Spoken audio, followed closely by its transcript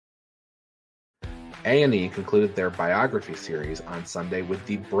A&E concluded their biography series on Sunday with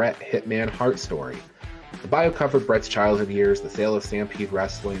the Bret Hitman Hart story. The bio covered Bret's childhood years, the sale of Stampede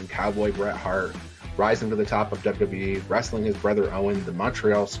Wrestling, Cowboy Bret Hart, rising to the top of WWE, wrestling his brother Owen, the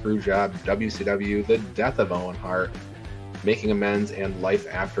Montreal Screw Job, WCW, the death of Owen Hart, making amends, and life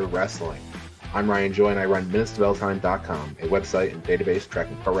after wrestling. I'm Ryan Joy, and I run MinutesToBellTime.com, a website and database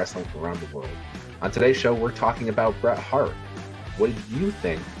tracking pro wrestling from around the world. On today's show, we're talking about Bret Hart. What did you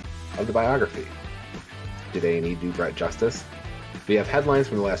think of the biography? Did A&E do Bret justice? We have headlines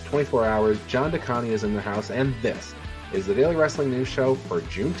from the last 24 hours. John DeConnie is in the house, and this is the Daily Wrestling News Show for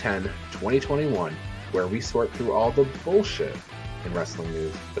June 10, 2021, where we sort through all the bullshit in wrestling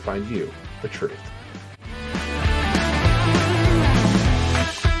news to find you the truth.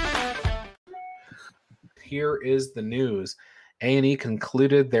 Here is the news. A&E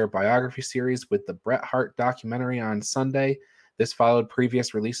concluded their biography series with the Bret Hart documentary on Sunday. This followed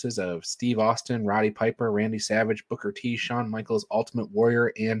previous releases of Steve Austin, Roddy Piper, Randy Savage, Booker T, Shawn Michaels, Ultimate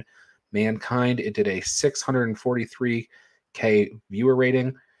Warrior, and Mankind. It did a 643K viewer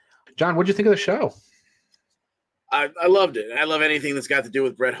rating. John, what did you think of the show? I loved it. I love anything that's got to do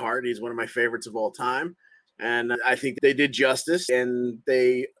with Bret Hart. He's one of my favorites of all time. And I think they did justice, and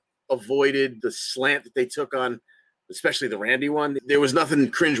they avoided the slant that they took on, especially the Randy one. There was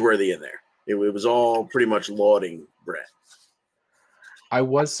nothing cringeworthy in there. It was all pretty much lauding Bret. I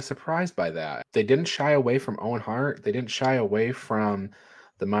was surprised by that. They didn't shy away from Owen Hart. They didn't shy away from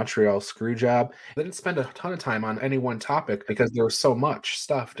the Montreal Screw Job. They didn't spend a ton of time on any one topic because there was so much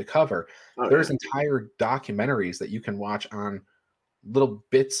stuff to cover. There's entire documentaries that you can watch on little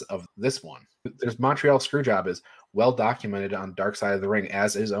bits of this one. There's Montreal Screw Job is well documented on Dark Side of the Ring,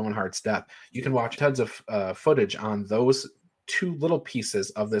 as is Owen Hart's death. You can watch tons of footage on those two little pieces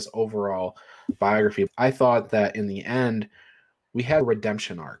of this overall biography. I thought that in the end, we had a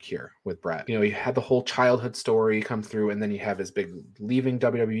redemption arc here with Bret. You know, you had the whole childhood story come through, and then you have his big leaving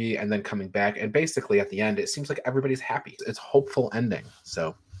WWE and then coming back. And basically at the end, it seems like everybody's happy. It's a hopeful ending.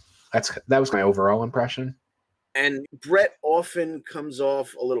 So that was my overall impression. And Bret often comes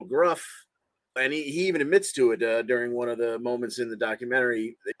off a little gruff. And he even admits to it during one of the moments in the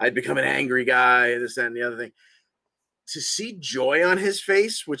documentary. I'd become an angry guy, this, that, and the other thing. To see joy on his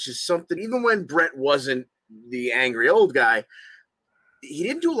face, which is something, even when Bret wasn't the angry old guy, he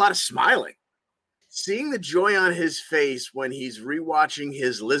didn't do a lot of smiling. Seeing the joy on his face when he's rewatching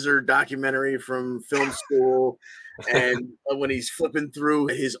his lizard documentary from film school and when he's flipping through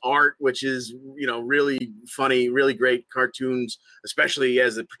his art, which is, you know, really funny, really great cartoons, especially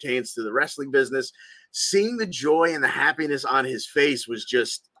as it pertains to the wrestling business, seeing the joy and the happiness on his face was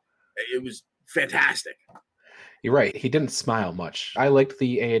just, it was fantastic. You're right. He didn't smile much. I liked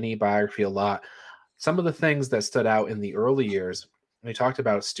the A&E biography a lot. Some of the things that stood out in the early years, we talked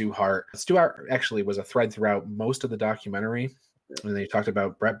about Stu Hart. Stu Hart actually was a thread throughout most of the documentary. And they talked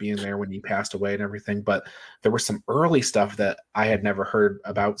about Bret being there when he passed away and everything. But there was some early stuff that I had never heard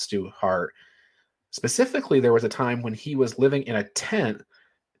about Stu Hart. Specifically, there was a time when he was living in a tent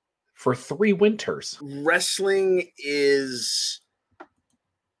for 3 winters. Wrestling is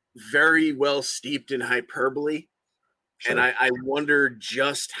very well steeped in hyperbole. Sure. And I wonder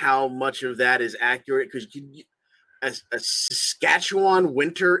just how much of that is accurate, because a Saskatchewan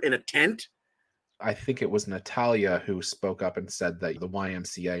winter in a tent. I think it was Natalia who spoke up and said that the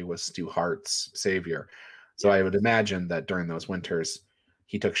YMCA was Stu Hart's savior. So I would imagine that during those winters,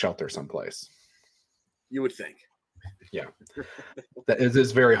 he took shelter someplace. You would think. Yeah. That it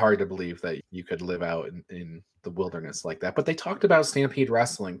is very hard to believe that you could live out in the wilderness like that. But they talked about Stampede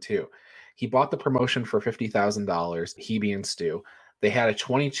Wrestling too. He bought the promotion for $50,000, he being Stu. They had a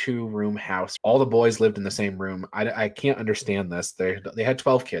 22-room house. All the boys lived in the same room. I can't understand this. They had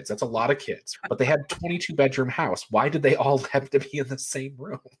 12 kids. That's a lot of kids. But they had a 22-bedroom house. Why did they all have to be in the same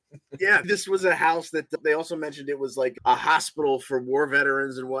room? Yeah, this was a house that they also mentioned it was like a hospital for war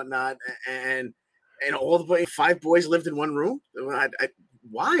veterans and whatnot. And all the boys, 5 boys lived in one room?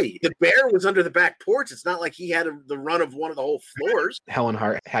 Why? The bear was under the back porch. It's not like he had the run of one of the whole floors. Helen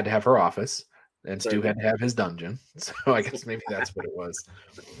Hart had to have her office. And Stu had to have his dungeon. So I guess maybe that's what it was.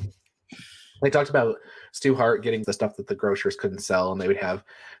 They talked about Stu Hart getting the stuff that the grocers couldn't sell, and they would have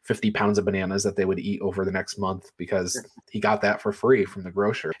 50 pounds of bananas that they would eat over the next month because he got that for free from the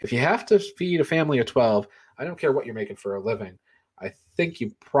grocer. If you have to feed a family of 12, I don't care what you're making for a living. I think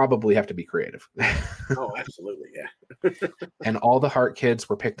you probably have to be creative. Oh, absolutely, yeah. And all the Hart kids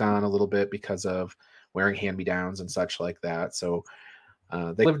were picked on a little bit because of wearing hand-me-downs and such like that. So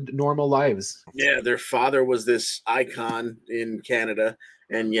they lived normal lives. Yeah, their father was this icon in Canada,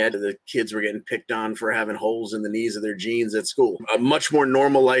 and yet the kids were getting picked on for having holes in the knees of their jeans at school. A much more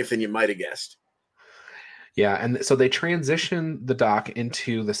normal life than you might have guessed. Yeah, and so they transitioned the doc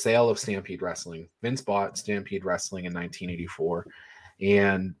into the sale of Stampede Wrestling. Vince bought Stampede Wrestling in 1984,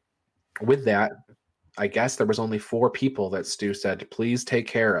 and with that, I guess there was only 4 people that Stu said, please take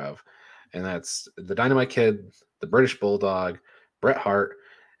care of. And that's the Dynamite Kid, the British Bulldog, Bret Hart,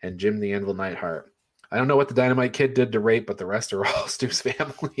 and Jim the Anvil Neidhart. I don't know what the Dynamite Kid did to rape, but the rest are all Stu's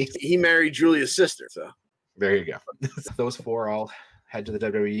family. He married Julia's sister. So there you go. Those 4 all head to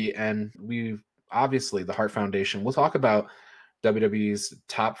the WWE. And we've obviously the Hart Foundation. We'll talk about WWE's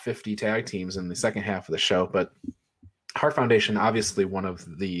top 50 tag teams in the second half of the show, but Hart Foundation, obviously one of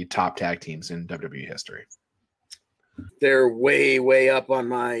the top tag teams in WWE history. They're way, way up on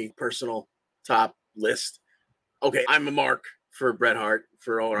my personal top list. Okay, I'm a mark for Bret Hart,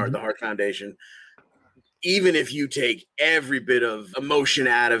 for Owen Hart, the Hart Foundation. Even if you take every bit of emotion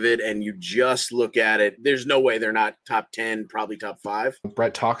out of it and you just look at it, there's no way they're not top 10, probably top 5.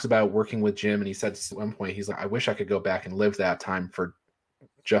 Bret talks about working with Jim, and he said at one point, he's like, I wish I could go back and live that time for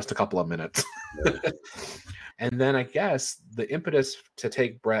just a couple of minutes. And then I guess the impetus to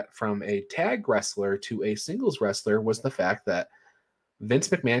take Bret from a tag wrestler to a singles wrestler was the fact that Vince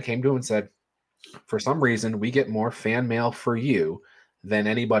McMahon came to him and said, for some reason, we get more fan mail for you than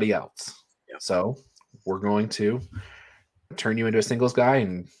anybody else. Yeah. So we're going to turn you into a singles guy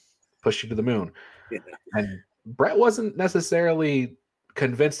and push you to the moon. Yeah. And Bret wasn't necessarily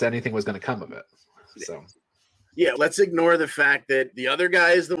convinced anything was going to come of it. So. Yeah, let's ignore the fact that the other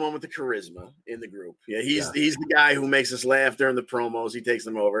guy is the one with the charisma in the group. Yeah, he's the guy who makes us laugh during the promos. He takes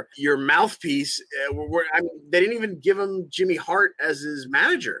them over. Your mouthpiece, they didn't even give him Jimmy Hart as his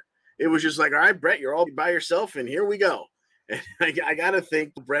manager. It was just like, all right, Bret, you're all by yourself, and here we go. And I got to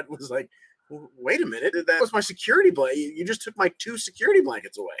think Bret was like, wait a minute, that was my security blanket. You just took my 2 security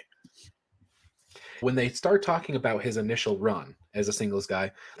blankets away. When they start talking about his initial run as a singles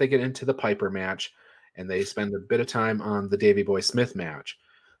guy, they get into the Piper match, and they spend a bit of time on the Davey Boy Smith match.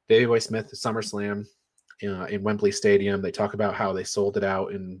 Davey Boy Smith, SummerSlam in Wembley Stadium. They talk about how they sold it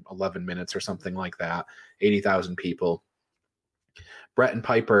out in 11 minutes or something like that, 80,000 people. Bret and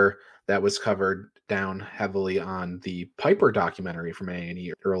Piper, that was covered down heavily on the Piper documentary from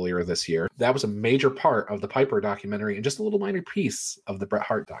A&E earlier this year. That was a major part of the Piper documentary and just a little minor piece of the Bret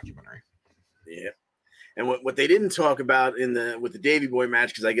Hart documentary. Yeah. And what they didn't talk about with the Davey Boy match,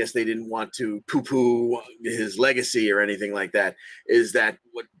 because I guess they didn't want to poo-poo his legacy or anything like that, is that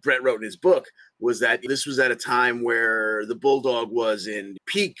what Bret wrote in his book was that this was at a time where the Bulldog was in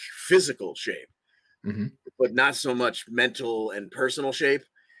peak physical shape, but not so much mental and personal shape.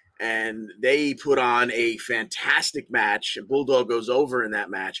 And they put on a fantastic match. Bulldog goes over in that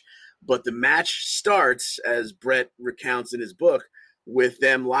match, but the match starts, as Bret recounts in his book, with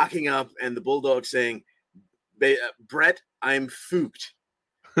them locking up and the Bulldog saying, Bret, I'm fooked,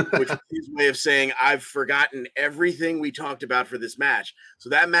 which is his way of saying I've forgotten everything we talked about for this match. So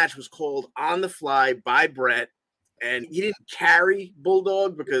that match was called on the fly by Bret, and he didn't carry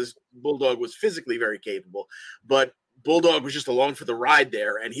Bulldog because Bulldog was physically very capable, but Bulldog was just along for the ride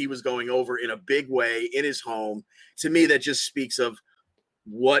there, and he was going over in a big way in his home. To me, that just speaks of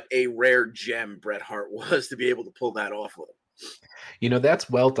what a rare gem Bret Hart was to be able to pull that off with him. You know,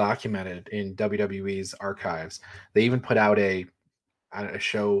 that's well documented in WWE's archives. They even put out a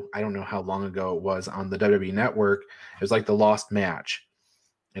show, I don't know how long ago it was, on the WWE Network. It was like the Lost Match.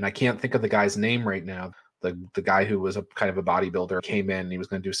 And I can't think of the guy's name right now. The guy who was a kind of a bodybuilder came in and he was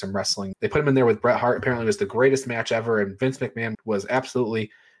going to do some wrestling. They put him in there with Bret Hart. Apparently it was the greatest match ever. And Vince McMahon was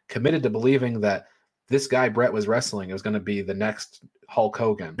absolutely committed to believing that this guy Bret was wrestling. It was going to be the next Hulk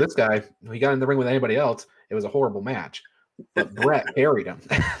Hogan. This guy, he got in the ring with anybody else. It was a horrible match. But Bret carried him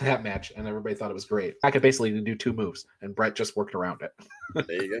that match, and everybody thought it was great. I could basically do 2 moves, and Bret just worked around it.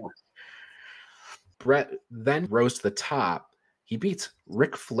 There you go. Bret then rose to the top. He beats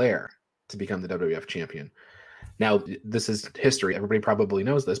Ric Flair to become the WWF champion. Now, this is history. Everybody probably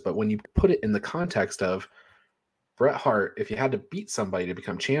knows this, but when you put it in the context of Bret Hart, if you had to beat somebody to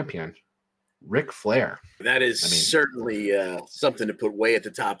become champion, Ric Flair. That is certainly something to put way at the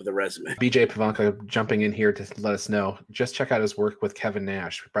top of the resume. BJ Pavanka jumping in here to let us know. Just check out his work with Kevin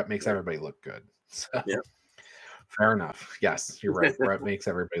Nash. Bret makes everybody look good. So, yeah. Fair enough. Yes, you're right. Bret makes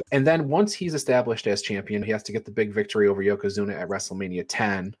everybody. And then once he's established as champion, he has to get the big victory over Yokozuna at WrestleMania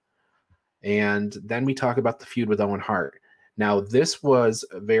 10. And then we talk about the feud with Owen Hart. Now, this was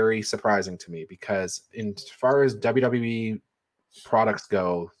very surprising to me because as far as WWE products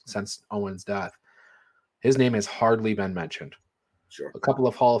go since Owen's death, his name has hardly been mentioned. Sure. A couple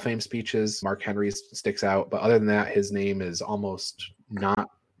of Hall of Fame speeches, Mark Henry's sticks out, but other than that, his name is almost not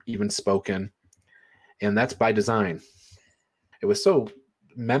even spoken. And that's by design. It was so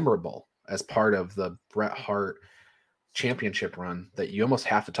memorable as part of the Bret Hart championship run that you almost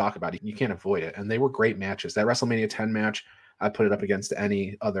have to talk about. You can't avoid it. And they were great matches. That WrestleMania 10 match, I put it up against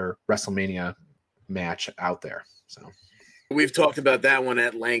any other WrestleMania match out there. So we've talked about that one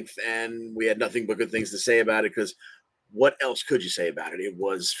at length, and we had nothing but good things to say about it, because what else could you say about it? It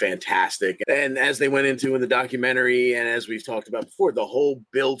was fantastic. And as they went into in the documentary, and as we've talked about before, the whole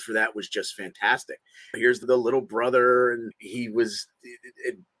build for that was just fantastic. Here's the little brother, and he was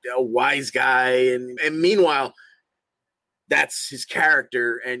a wise guy. And meanwhile, that's his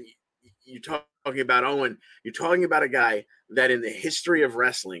character. And you're talking about Owen. You're talking about a guy that in the history of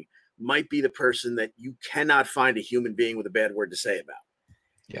wrestling might be the person that you cannot find a human being with a bad word to say about.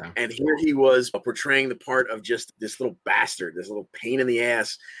 Yeah. And here he was portraying the part of just this little bastard, this little pain in the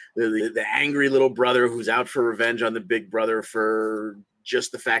ass, the angry little brother who's out for revenge on the big brother for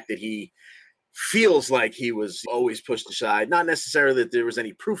just the fact that he feels like he was always pushed aside. Not necessarily that there was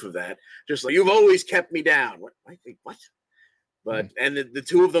any proof of that, just like, you've always kept me down. What? But and the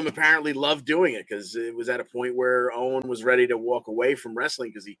two of them apparently loved doing it, because it was at a point where Owen was ready to walk away from wrestling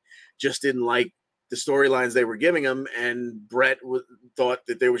because he just didn't like the storylines they were giving him, and Bret thought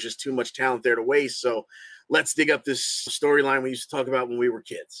that there was just too much talent there to waste. So let's dig up this storyline we used to talk about when we were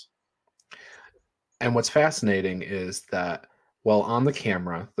kids. And what's fascinating is that while on the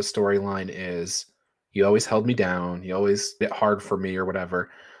camera, the storyline is, you always held me down, you always hit hard for me or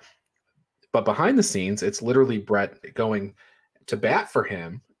whatever. But behind the scenes, it's literally Bret going to bat for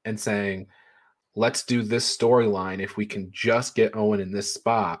him and saying, let's do this storyline. If we can just get Owen in this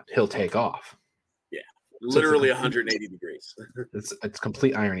spot, he'll take off. Yeah, literally 180 degrees. it's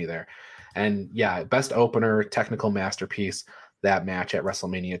complete irony there. And yeah, best opener, technical masterpiece, that match at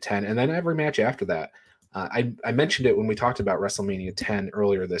WrestleMania 10. And then every match after that. I mentioned it when we talked about WrestleMania 10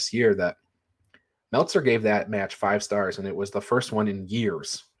 earlier this year, that Meltzer gave that match 5 stars, and it was the first one in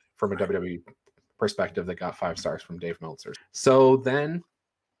years from a WWE perspective that got 5 stars from Dave Meltzer. So then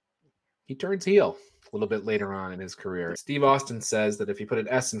he turns heel a little bit later on in his career. Steve Austin says that if you put an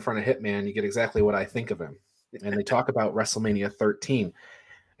S in front of Hitman, you get exactly what I think of him. And they talk about WrestleMania 13.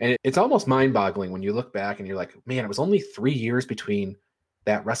 And it's almost mind-boggling when you look back and you're like, man, it was only 3 years between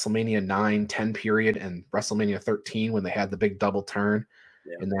that WrestleMania 9-10 period and WrestleMania 13 when they had the big double turn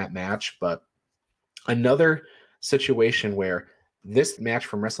in that match. But another situation where this match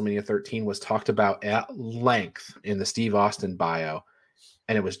from WrestleMania 13 was talked about at length in the Steve Austin bio,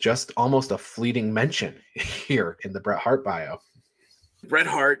 and it was just almost a fleeting mention here in the Bret Hart bio. Bret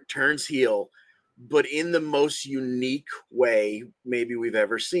Hart turns heel, but in the most unique way maybe we've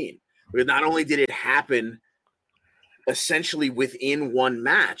ever seen. Because not only did it happen essentially within one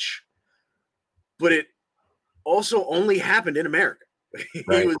match, but it also only happened in America.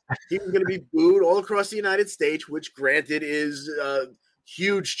 Right. He was going to be booed all across the United States, which granted is a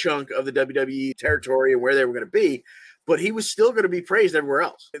huge chunk of the WWE territory and where they were going to be, but he was still going to be praised everywhere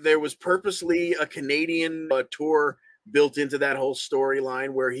else. There was purposely a Canadian tour built into that whole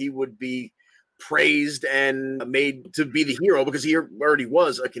storyline where he would be praised and made to be the hero, because he already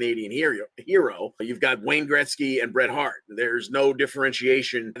was a Canadian hero. You've got Wayne Gretzky and Bret Hart. There's no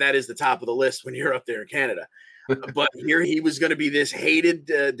differentiation. That is the top of the list when you're up there in Canada. But here he was going to be this hated,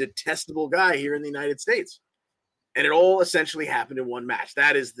 detestable guy here in the United States. And it all essentially happened in one match.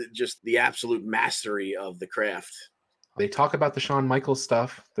 That is just the absolute mastery of the craft. They talk about the Shawn Michaels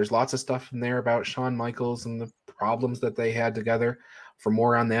stuff. There's lots of stuff in there about Shawn Michaels and the problems that they had together. For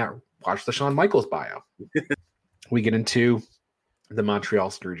more on that, watch the Shawn Michaels bio. We get into the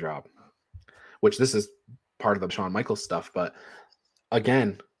Montreal Screw Job, which this is part of the Shawn Michaels stuff. But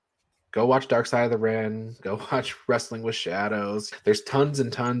again, go watch Dark Side of the Ring. Go watch Wrestling with Shadows. There's tons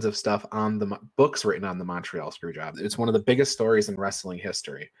and tons of stuff on the books written on the Montreal Screw Job. It's one of the biggest stories in wrestling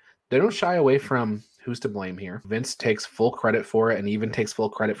history. They don't shy away from who's to blame here. Vince takes full credit for it, and even takes full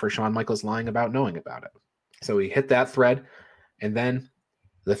credit for Shawn Michaels lying about knowing about it. So he hit that thread. And then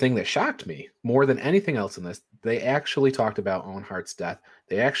the thing that shocked me more than anything else in this, they actually talked about Owen Hart's death.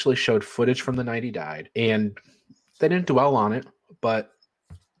 They actually showed footage from the night he died, and they didn't dwell on it, but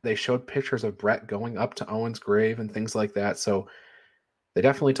they showed pictures of Bret going up to Owen's grave and things like that. So they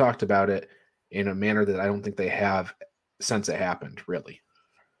definitely talked about it in a manner that I don't think they have since it happened, really.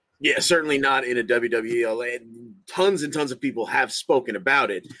 Yeah, certainly not in a WWE. Tons and tons of people have spoken about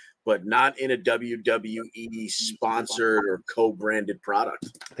it, but not in a WWE sponsored or co-branded product.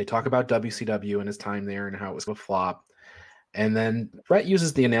 They talk about WCW and his time there and how it was a flop. And then Bret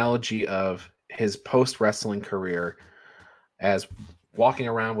uses the analogy of his post-wrestling career as walking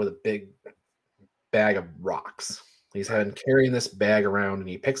around with a big bag of rocks. He's carrying this bag around, and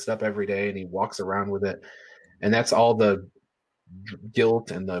he picks it up every day and he walks around with it. And that's all the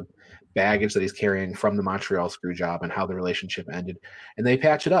guilt and the baggage that he's carrying from the Montreal Screw Job and how the relationship ended. And they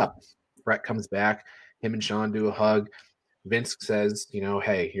patch it up. Bret comes back. Him and Shawn do a hug. Vince says,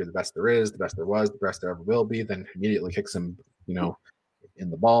 hey, you're the best there is, the best there was, the best there ever will be. Then immediately kicks him, in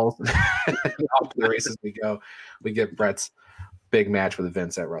the balls. Off to the races we go. We get Bret's big match with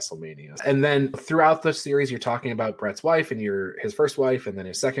Vince at WrestleMania. And then throughout the series, you're talking about Bret's wife and his first wife and then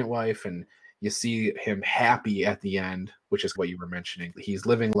his second wife. And you see him happy at the end, which is what you were mentioning. He's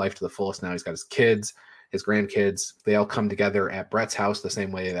living life to the fullest now. He's got his kids, his grandkids. They all come together at Bret's house the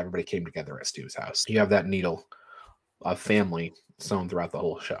same way that everybody came together at Stu's house. You have that needle of family sewn throughout the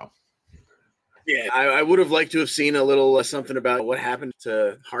whole show. Yeah, I would have liked to have seen a little something about what happened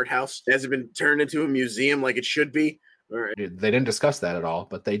to Hart House. Has it been turned into a museum like it should be? Or... They didn't discuss that at all,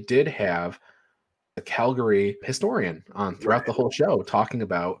 but they did have a Calgary historian on throughout the whole show talking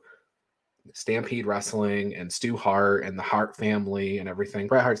about Stampede Wrestling and Stu Hart and the Hart family and everything.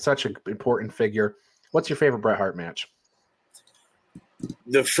 Bret Hart's such an important figure. What's your favorite Bret Hart match?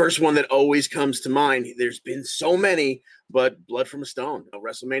 The first one that always comes to mind, there's been so many, but Blood from a Stone,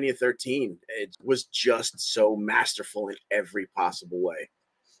 WrestleMania 13, it was just so masterful in every possible way.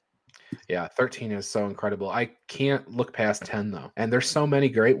 Yeah, 13 is so incredible. I can't look past 10, though. And there's so many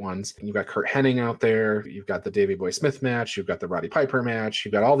great ones. You've got Kurt Hennig out there. You've got the Davey Boy Smith match. You've got the Roddy Piper match.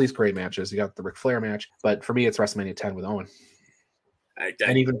 You've got all these great matches. You got the Ric Flair match. But for me, it's WrestleMania 10 with Owen. I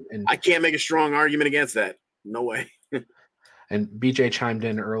can't make a strong argument against that. No way. And BJ chimed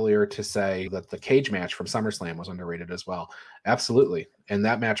in earlier to say that the cage match from SummerSlam was underrated as well. Absolutely. And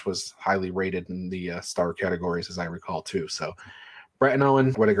that match was highly rated in the star categories, as I recall, too. So Bret and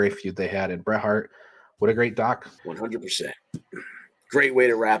Owen, what a great feud they had. And Bret Hart, what a great doc. 100%. Great way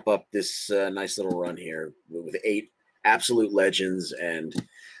to wrap up this nice little run here with 8 absolute legends. And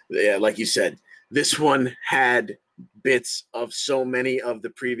yeah, like you said, this one had bits of so many of the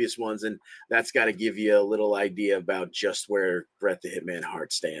previous ones, and that's got to give you a little idea about just where Bret the Hitman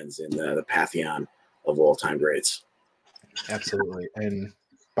Hart stands in the pantheon of all-time greats. Absolutely. And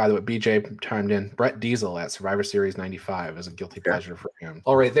by the way, BJ chimed in, Bret Diesel at Survivor Series 95 is a guilty pleasure for him.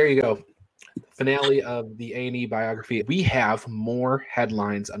 All right, there you go. Finale of the A&E biography. We have more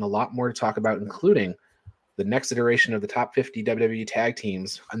headlines and a lot more to talk about, including the next iteration of the top 50 WWE tag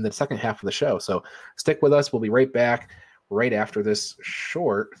teams in the second half of the show. So stick with us. We'll be right back right after this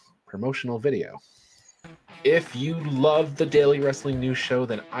short promotional video. If you love the Daily Wrestling News Show,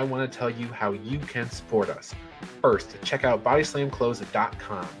 then I want to tell you how you can support us. First, check out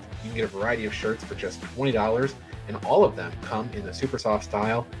bodyslamclothes.com. You can get a variety of shirts for just $20, and all of them come in the super soft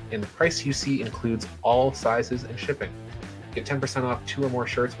style, and the price you see includes all sizes and shipping. Get 10% off 2 or more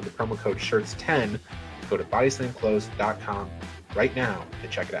shirts with the promo code SHIRTS10. Go to bodyslamclothes.com right now to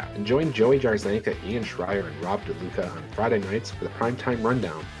check it out. And join Joey Jarzenka, Ian Schreier, and Rob DeLuca on Friday nights for the Primetime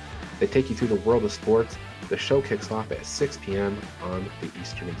Rundown. They take you through the world of sports. The show kicks off at 6 p.m. on the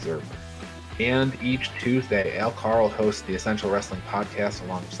Eastern Observer. And each Tuesday, Al Carl hosts the Essential Wrestling Podcast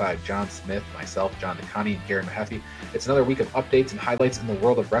alongside John Smith, myself, John DeConnie, and Gary Mahaffey. It's another week of updates and highlights in the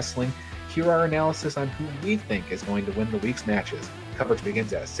world of wrestling. Here are our analysis on who we think is going to win the week's matches. Coverage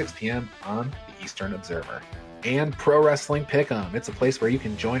begins at 6 p.m. on the Eastern Observer. And Pro Wrestling Pick'em. It's a place where you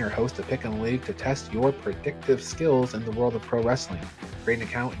can join or host a Pick'em League to test your predictive skills in the world of pro wrestling. Create an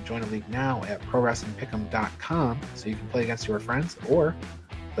account and join a league now at ProWrestlingPick'em.com so you can play against your friends or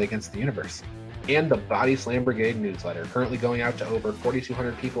play against the universe. And the Body Slam Brigade newsletter, currently going out to over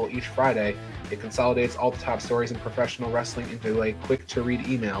 4,200 people each Friday. It consolidates all the top stories in professional wrestling into a quick-to-read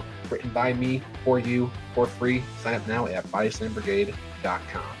email written by me, for you, for free. Sign up now at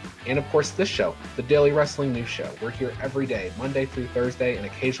BodySlamBrigade.com. And of course, this show, the Daily Wrestling News Show. We're here every day, Monday through Thursday, and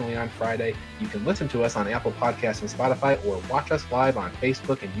occasionally on Friday. You can listen to us on Apple Podcasts and Spotify, or watch us live on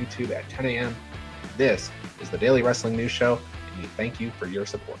Facebook and YouTube at 10 a.m. This is the Daily Wrestling News Show, and we thank you for your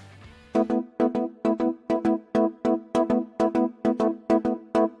support.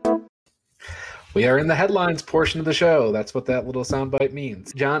 We are in the headlines portion of the show. That's what that little soundbite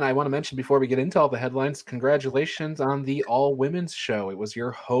means. John, I want to mention before we get into all the headlines, congratulations on the all-women's show. It was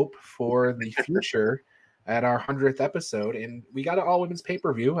your hope for the future at our 100th episode, and we got an all-women's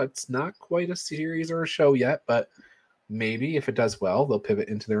pay-per-view. It's not quite a series or a show yet, but maybe if it does well, they'll pivot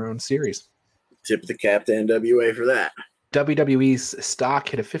into their own series. Tip the cap to NWA for that. WWE's stock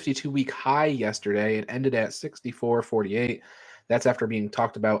hit a 52-week high yesterday. It ended at $64.48. That's after being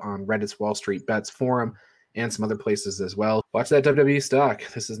talked about on Reddit's Wall Street Bets forum and some other places as well. Watch that WWE stock.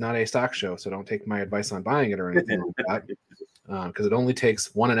 This is not a stock show, so don't take my advice on buying it or anything like that, because it only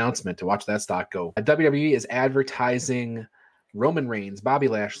takes one announcement to watch that stock go. WWE is advertising Roman Reigns, Bobby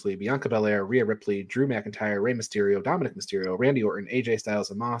Lashley, Bianca Belair, Rhea Ripley, Drew McIntyre, Rey Mysterio, Dominic Mysterio, Randy Orton, AJ Styles,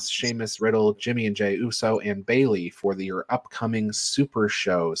 Omos, Sheamus, Riddle, Jimmy and Jay Uso, and Bayley for their upcoming super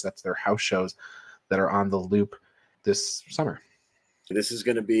shows. That's their house shows that are on the loop this summer. This is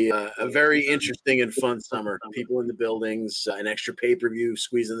going to be a very interesting and fun summer. People in the buildings, an extra pay-per-view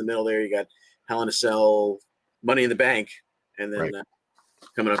squeezed in the middle there. You got Hell in a Cell, Money in the Bank, and then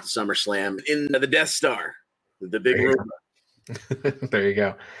coming up to SummerSlam in the Death Star, the big room. There you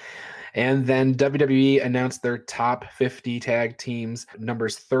go. And then WWE announced their top 50 tag teams,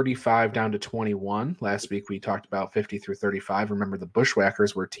 numbers 35 down to 21. Last week we talked about 50 through 35. Remember, the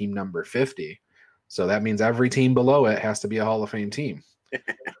Bushwhackers were team number 50. So that means every team below it has to be a Hall of Fame team.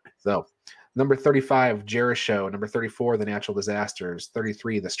 So number 35, Jericho. Number 34, the Natural Disasters.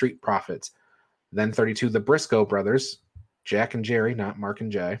 33, the Street Profits. Then 32, the Briscoe Brothers. Jack and Jerry, not Mark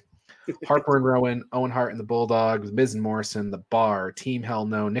and Jay. Harper and Rowan, Owen Hart and the Bulldogs, Miz and Morrison, The Bar, Team Hell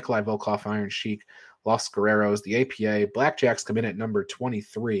No, Nikolai Volkov, Iron Sheik, Los Guerreros, the APA. Blackjacks come in at number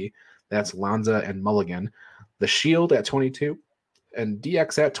 23. That's Lanza and Mulligan. The Shield at 22 and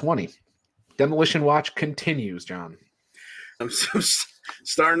DX at 20. Demolition Watch continues, John. I'm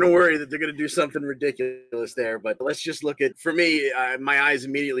starting to worry that they're going to do something ridiculous there, but let's just look at, for me, my eyes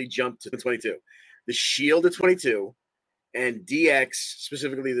immediately jumped to 22. The Shield at 22 and DX,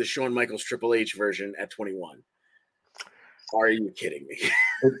 specifically the Shawn Michaels Triple H version, at 21. Are you kidding me?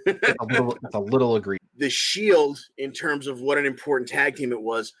 It's a little agreed. The Shield, in terms of what an important tag team it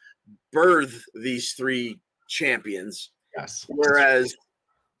was, birthed these three champions. Yes. Whereas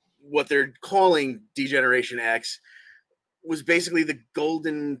what they're calling Degeneration X was basically the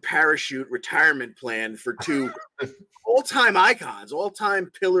golden parachute retirement plan for two all-time icons,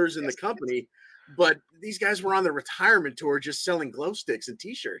 all-time pillars in the company. But these guys were on the retirement tour just selling glow sticks and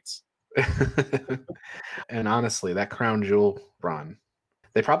T-shirts. And honestly, that crown jewel run,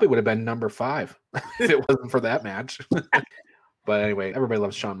 they probably would have been number 5 if it wasn't for that match. But anyway, everybody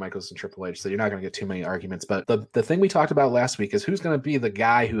loves Shawn Michaels and Triple H, so you're not going to get too many arguments. But the thing we talked about last week is who's going to be the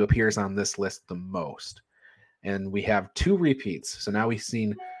guy who appears on this list the most. And we have 2 repeats. So now we've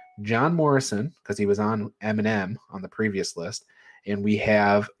seen John Morrison, because he was on M&M on the previous list. And we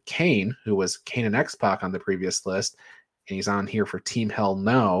have Kane, who was Kane and X-Pac on the previous list. And he's on here for Team Hell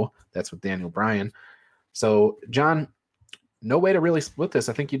No. That's with Daniel Bryan. So, John, no way to really split this.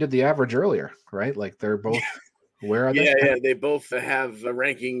 I think you did the average earlier, right? Like they're both... Where are they? Yeah, they both have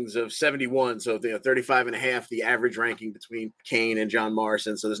rankings of 71. So they are 35 and a half, the average ranking between Kane and John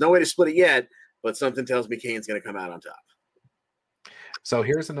Morrison. So there's no way to split it yet, but something tells me Kane's going to come out on top. So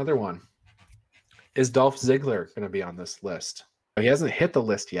here's another one. Is Dolph Ziggler going to be on this list? He hasn't hit the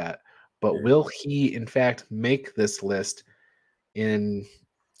list yet, but will he, in fact, make this list and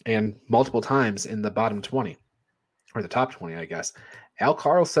multiple times in the bottom 20? Or the top 20, I guess. Al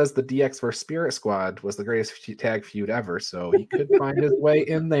Carl says the DX vs. Spirit Squad was the greatest tag feud ever, so he could find his way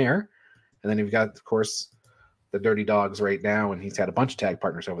in there. And then you've got, of course, the Dirty Dogs right now, and he's had a bunch of tag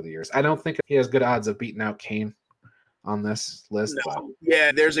partners over the years. I don't think he has good odds of beating out Kane on this list. No.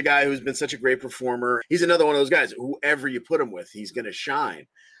 Yeah, there's a guy who's been such a great performer. He's another one of those guys. Whoever you put him with, he's going to shine.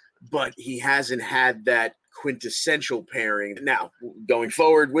 But he hasn't had that quintessential pairing. Now, going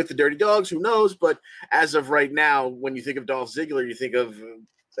forward with the Dirty Dogs, who knows? But as of right now, when you think of Dolph Ziggler, you think of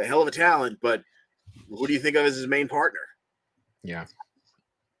a hell of a talent. But who do you think of as his main partner? Yeah.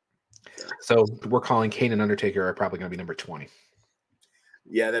 So we're calling Kane and Undertaker are probably going to be number 20.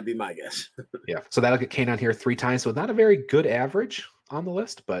 Yeah, that'd be my guess. Yeah. So that'll get Kane on here 3 times. So not a very good average on the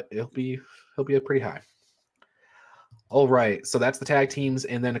list, but he'll be a pretty high. All right, so that's the tag teams,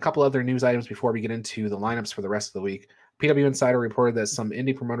 and then a couple other news items before we get into the lineups for the rest of the week. PW Insider reported that some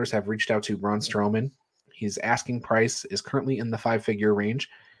indie promoters have reached out to Braun Strowman. His asking price is currently in the 5-figure range.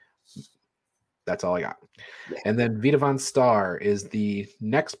 That's all I got. Yeah. And then Vita Von Star is the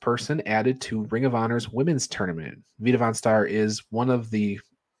next person added to Ring of Honor's women's tournament. Vita Von Star is one of the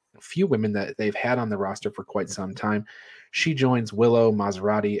few women that they've had on the roster for quite some time. She joins Willow,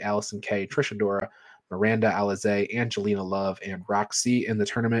 Maserati, Allison Kay, Trish Adora, Miranda Alizé, Angelina Love, and Roxy in the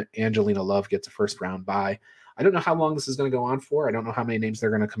tournament. Angelina Love gets a first round bye. I don't know how long this is going to go on for. I don't know how many names they're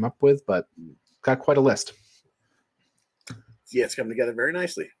going to come up with, but got quite a list. Yeah, it's coming together very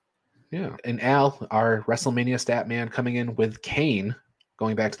nicely. Yeah. And Al, our WrestleMania stat man, coming in with Kane,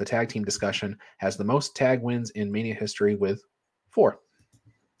 going back to the tag team discussion, has the most tag wins in Mania history with 4.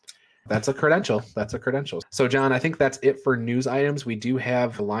 That's a credential. So, John, I think that's it for news items. We do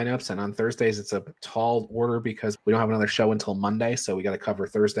have lineups, and on Thursdays, it's a tall order because we don't have another show until Monday, so we got to cover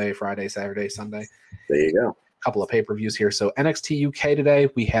Thursday, Friday, Saturday, Sunday. There you go. A couple of pay-per-views here. So, NXT UK today,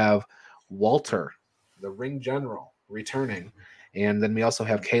 we have Walter, the Ring General, returning. And then we also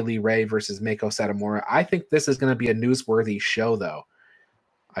have Kaylee Ray versus Mako Satomura. I think this is going to be a newsworthy show, though.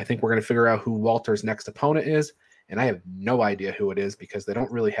 I think we're going to figure out who Walter's next opponent is, and I have no idea who it is because they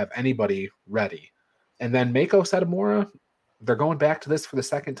don't really have anybody ready. And then Mako Satomura, they're going back to this for the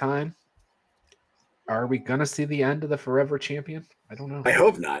second time. Are we going to see the end of the Forever Champion? I don't know. I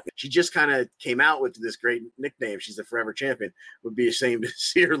hope not. She just kind of came out with this great nickname. She's the Forever Champion. It would be a shame to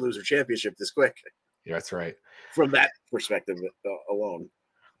see her lose her championship this quick. Yeah, that's right. From that perspective alone.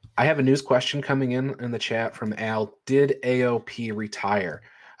 I have a news question coming in the chat from Al. Did AOP retire?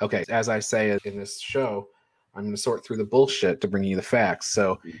 Okay, as I say in this show, I'm going to sort through the bullshit to bring you the facts.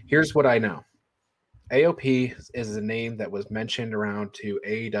 So here's what I know. AOP is a name that was mentioned around to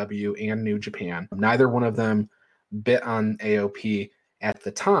AEW and New Japan. Neither one of them bit on AOP at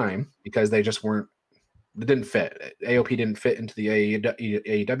the time because they just weren't, it didn't fit. AOP didn't fit into the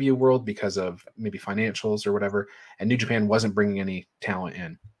AEW world because of maybe financials or whatever, and New Japan wasn't bringing any talent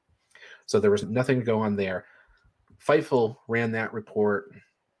in. So there was nothing to go on there. Fightful ran that report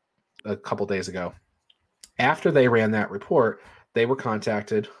a couple days ago. After they ran that report, they were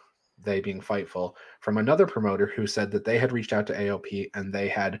contacted, they being Fightful, from another promoter who said that they had reached out to AOP and they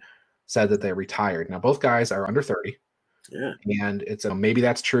had said that they retired. Now, both guys are under 30. Yeah. And it's maybe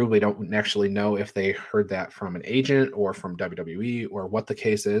that's true. We don't actually know if they heard that from an agent or from WWE or what the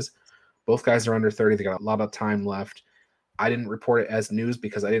case is. Both guys are under 30. They got a lot of time left. I didn't report it as news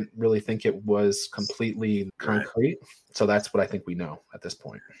because I didn't really think it was completely concrete. Right. So that's what I think we know at this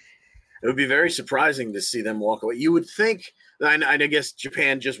point. It would be very surprising to see them walk away. You would think, I guess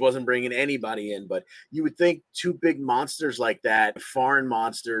Japan just wasn't bringing anybody in, but you would think two big monsters like that, foreign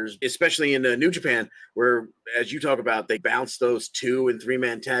monsters, especially in New Japan, where, as you talk about, they bounce those 2- and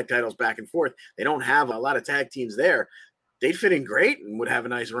 3-man tag titles back and forth. They don't have a lot of tag teams there. They'd fit in great and would have a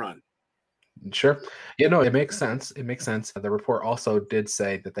nice run. Sure. Yeah, no, it makes sense. It makes sense. The report also did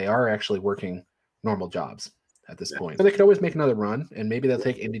say that they are actually working normal jobs at this point. So they could always make another run, and maybe they'll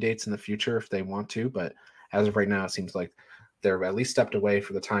take indie dates in the future if they want to. But as of right now, it seems like they're at least stepped away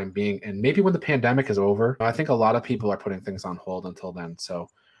for the time being. And maybe when the pandemic is over, I think a lot of people are putting things on hold until then. So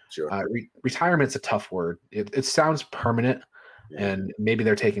retirement's a tough word. It sounds permanent, and maybe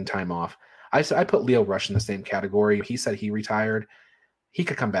they're taking time off. I put Leo Rush in the same category. He said he retired. He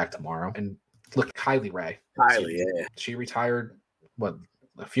could come back tomorrow. And look, Kylie Ray. She retired,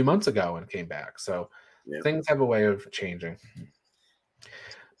 a few months ago and came back. So things have a way of changing.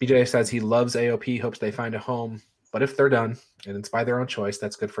 BJ says he loves AOP, hopes they find a home. But if they're done, and it's by their own choice,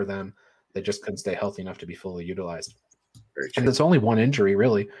 that's good for them. They just couldn't stay healthy enough to be fully utilized. And it's only one injury,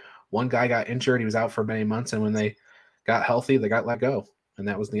 really. One guy got injured. He was out for many months. And when they got healthy, they got let go. And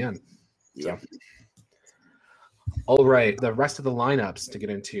that was the end. So. All right, the rest of the lineups to get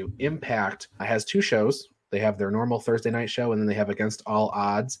into. Impact has 2 shows. They have their normal Thursday night show, and then they have Against All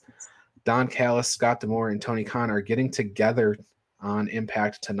Odds. Don Callis, Scott D'Amore, and Tony Khan are getting together on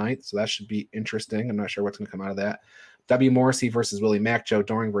Impact tonight, so that should be interesting. I'm not sure what's going to come out of that. W. Morrissey versus Willie Mack, Joe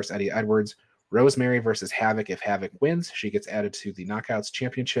Doring versus Eddie Edwards, Rosemary versus Havoc. If Havoc wins, she gets added to the Knockouts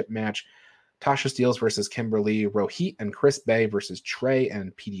Championship match. Tasha Steelz versus Kimberly, Rohit and Chris Bay versus Trey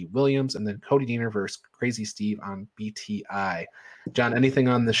and P.D. Williams, and then Cody Deaner versus Crazy Steve on BTI. John, anything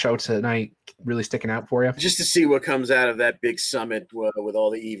on the show tonight really sticking out for you? Just to see what comes out of that big summit with all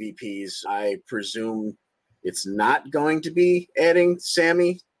the EVPs. I presume it's not going to be adding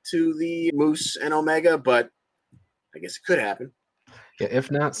Sammy to the Moose and Omega, but I guess it could happen. Yeah,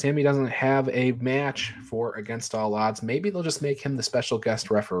 if not, Sammy doesn't have a match for Against All Odds. Maybe they'll just make him the special guest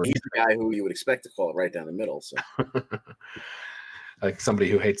referee. He's the guy who you would expect to call it right down the middle. So. Like somebody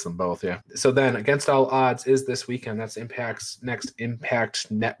who hates them both, yeah. So then Against All Odds is this weekend. That's Impact's next Impact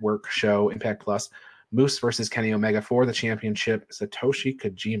Network show, Impact Plus. Moose versus Kenny Omega for the championship. Satoshi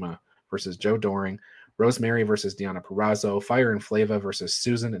Kojima versus Joe Doring. Rosemary versus Deonna Purrazzo, Fire and Flava versus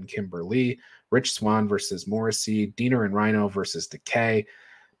Susan and Kimberly, Rich Swann versus Morrissey, Deaner and Rhino versus Decay,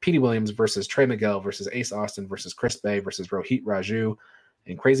 Petey Williams versus Trey Miguel versus Ace Austin versus Chris Bay versus Rohit Raju,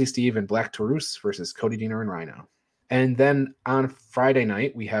 and Crazy Steve and Black Taurus versus Cody Deaner and Rhino. And then on Friday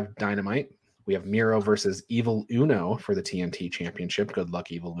night, we have Dynamite. We have Miro versus Evil Uno for the TNT Championship. Good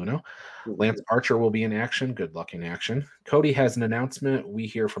luck, Evil Uno. Lance Archer will be in action. Good luck in action. Cody has an announcement. We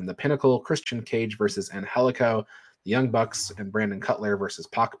hear from the Pinnacle, Christian Cage versus Angelico, the Young Bucks and Brandon Cutler versus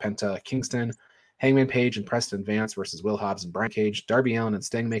Pac Penta Kingston, Hangman Page and Preston Vance versus Will Hobbs and Brian Cage, Darby Allin and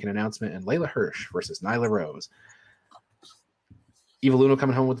Sting make an announcement, and Layla Hirsch versus Nyla Rose. Evil Uno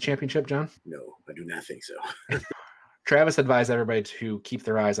coming home with the championship, John? No, I do not think so. Travis advised everybody to keep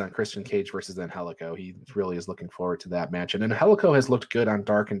their eyes on Christian Cage versus Angelico. He really is looking forward to that match. And Angelico has looked good on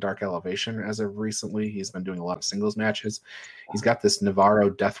Dark and Dark Elevation as of recently. He's been doing a lot of singles matches. He's got this Navarro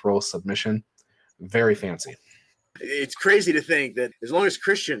death roll submission. Very fancy. It's crazy to think that as long as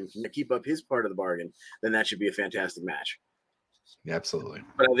Christian can keep up his part of the bargain, then that should be a fantastic match. Yeah, absolutely.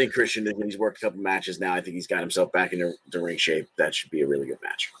 But I think Christian, he's worked a couple matches now. I think he's got himself back into the ring shape. That should be a really good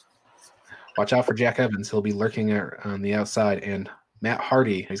match. Watch out for Jack Evans. He'll be lurking on the outside. And Matt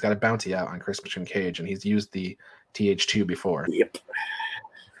Hardy, he's got a bounty out on Christian Cage, and he's used the TH2 before. Yep.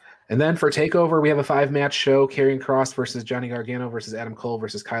 And then for TakeOver, we have a 5-match show. Karrion Kross versus Johnny Gargano versus Adam Cole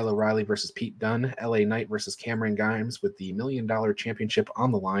versus Kyle O'Reilly versus Pete Dunne. LA Knight versus Cameron Grimes with the $1 Million Championship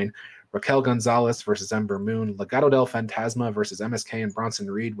on the line. Raquel Gonzalez versus Ember Moon. Legado del Fantasma versus MSK and Bronson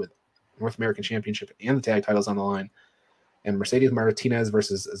Reed with North American Championship and the tag titles on the line. And Mercedes Martinez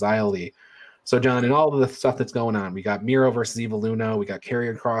versus Xia Li. So, John, and all of the stuff that's going on, we got Miro versus Evil Uno. We got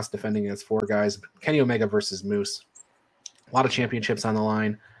Karrion Kross defending against 4 guys. Kenny Omega versus Moose. A lot of championships on the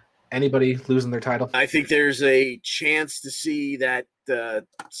line. Anybody losing their title? I think there's a chance to see that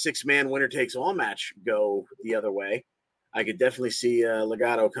 6-man winner-takes-all match go the other way. I could definitely see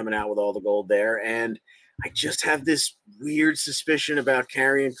Legado coming out with all the gold there. And I just have this weird suspicion about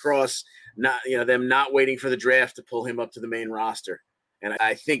Karrion Kross, them not waiting for the draft to pull him up to the main roster. And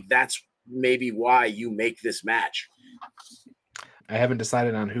I think that's maybe why you make this match. I haven't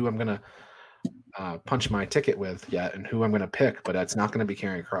decided on who I'm going to punch my ticket with yet and who I'm going to pick, but it's not going to be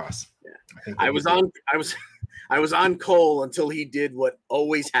Karrion Kross. Yeah. I was on Cole until he did what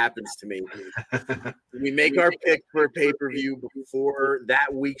always happens to me. We make our pick for a pay-per-view before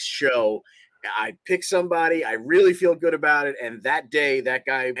that week's show. I pick somebody, I really feel good about it, and that day that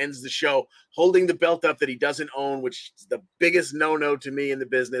guy ends the show holding the belt up that he doesn't own, which is the biggest no-no to me in the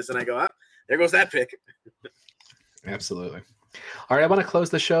business, and I go, there goes that pick. Absolutely. All right, I want to close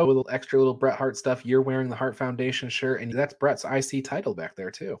the show with a little Bret Hart stuff. You're wearing the Hart Foundation shirt, and that's Bret's IC title back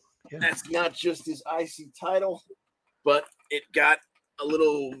there, too. Yeah. That's not just his IC title, but it got a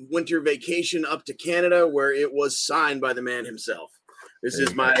little winter vacation up to Canada where it was signed by the man himself. This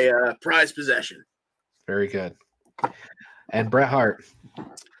is my prized possession. Very good. And Bret Hart,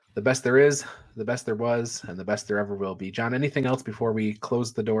 the best there is, the best there was, and the best there ever will be. John, anything else before we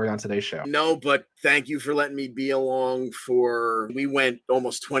close the door on today's show? No, but thank you for letting me be along we went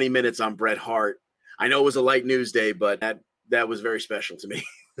almost 20 minutes on Bret Hart. I know it was a light news day, but that was very special to me.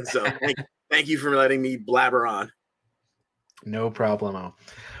 So thank you for letting me blabber on. No problemo.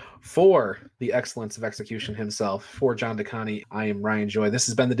 For the excellence of execution himself, for John DeConnie, I am Ryan Joy. This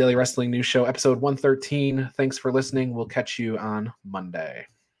has been the Daily Wrestling News Show, episode 113. Thanks for listening. We'll catch you on Monday.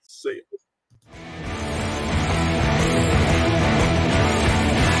 See you.